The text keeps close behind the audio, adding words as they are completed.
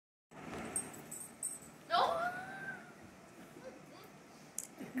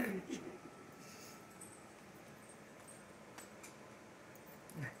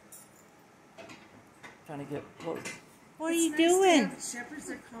Trying to get close. What are you doing? Shepherds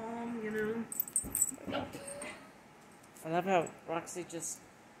are calm, you know. I love how Roxy just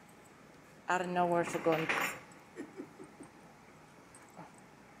out of nowhere she'll go and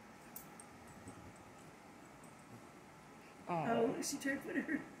Oh, she tried to put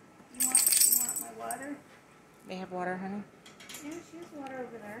her. You want my water? They have water, honey? Yeah, she has water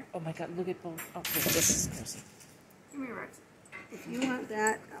over there. Oh my God, look at both. Oh, this is crazy. Come here, Roxy. If you want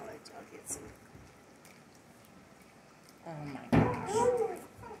that, I'll get some. Oh my gosh.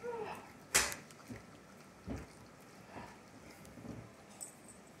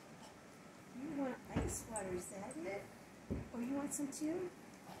 You want ice water, is that it? Or you want some too?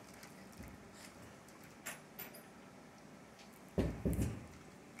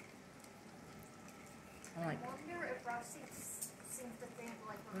 I like. I wonder if Roxy seems to think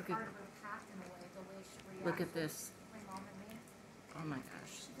like we're part of her path in a way, the way she reacts. Look at this. My mom and me. Oh my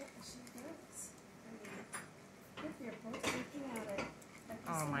gosh. She does. I mean, if you're both looking at it.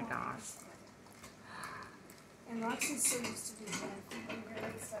 Oh my gosh. And Roxy's so used to do hand feeding her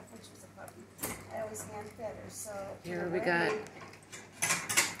and stuff when she was a puppy. I always hand fed her, so. Here we got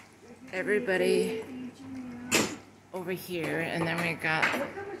everybody over here, and then we got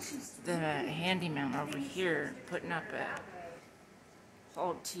the handyman over here putting up a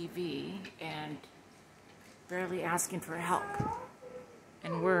whole TV and barely asking for help.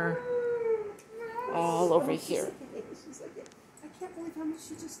 And we're all over here. I can't believe how much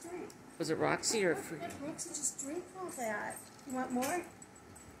she just drank. Was it Roxy or Free? Roxy just drank all that. You want more?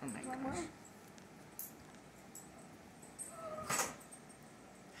 Oh my Want more? gosh.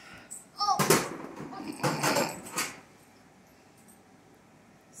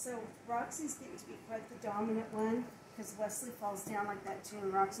 So Roxy's getting to be quite the dominant one because Wesley falls down like that too,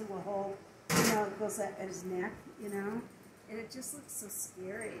 and Roxy will hold, you know, it goes at his neck, you know, and it just looks so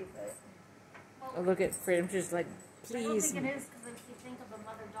scary. But Oh, look at Freedom. She's like, please. I don't think it is because if you think of a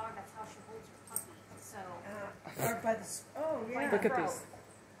mother dog, that's how she holds her puppy. So. Or by the yeah. Look at these.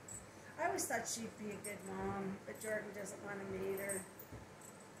 I always thought she'd be a good mom, but Jordan doesn't want to mate her.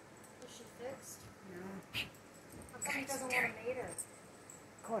 Is she fixed? No. How come he doesn't want to mate her?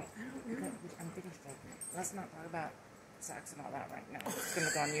 Corey, I don't know. I'm video taping. Let's not talk about sex and all that right now. It's going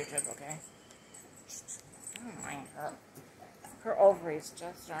to go on YouTube, okay? I don't mind her. Her ovaries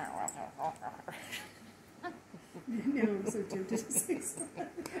just aren't well. No, I'm so tempted to say something.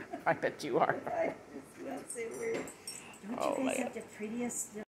 I bet you are. I just won't say weird. Don't Oh, you guys man. have the prettiest?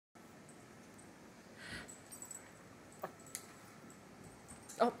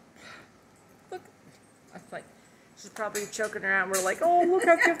 Oh, look. I was like, she's probably choking her out. And we're like, oh, look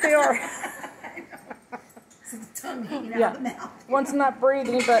how cute they are. I know. So the tongue hanging out of the mouth. One's not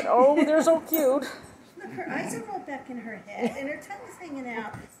breathing, but oh, they're so cute. Look, her eyes are rolled back in her head, and her tongue's hanging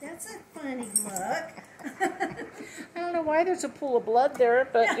out. That's a funny look. I don't know why there's a pool of blood there,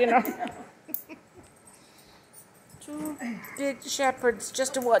 but you know. Two big shepherds,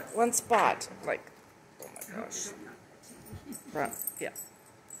 just in what? One spot. Like, oh my gosh. Right, yeah.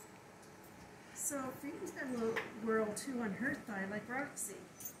 So Freedom's got a little whirl too on her thigh, like Roxy.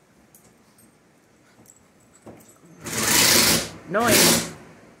 Noise.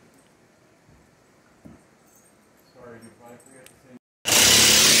 Sorry, did I forget to say?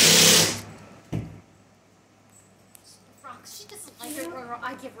 She doesn't like it when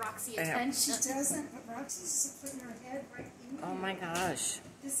I give Roxy I know. attention. She doesn't, but Roxy's just putting her head right in Oh my gosh.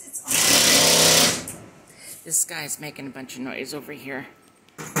 It's This guy's making a bunch of noise over here.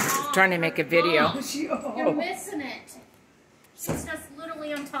 Trying to make a video. You're missing it. She's just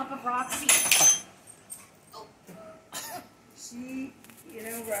literally on top of Roxy. She, you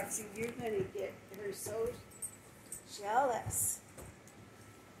know, Roxy, you're going to get her so jealous.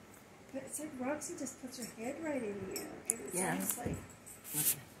 But it's like Roxy just puts her head right in you. And it's almost like...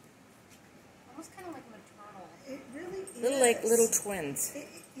 Almost kind of like maternal. It really is. Little like little twins.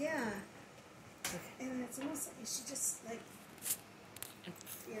 Yeah. And it's almost like she just like,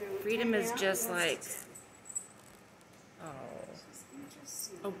 you know... Freedom is just like... She's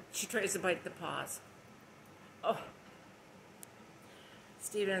interesting. Oh, she tries to bite the paws. Oh.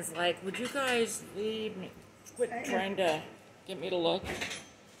 Steven's like, would you guys leave me? Quit trying to get me to look.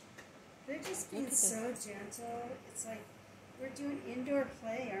 They're just being so gentle. It's like we're doing indoor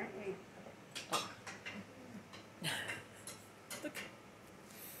play, aren't we? Oh. Look.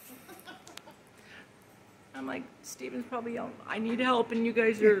 I'm like, Steven's probably yelling, I need help, and you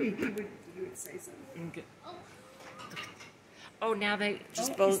guys are... you would say something. Oh, now they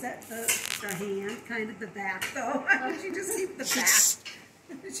just Is both... that the hand, kind of the back, though? Why would you just keep the back?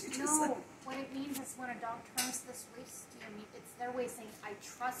 She just No, like, what it means is when a dog turns this waist to you, it's their way of saying, I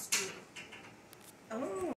trust you. oh.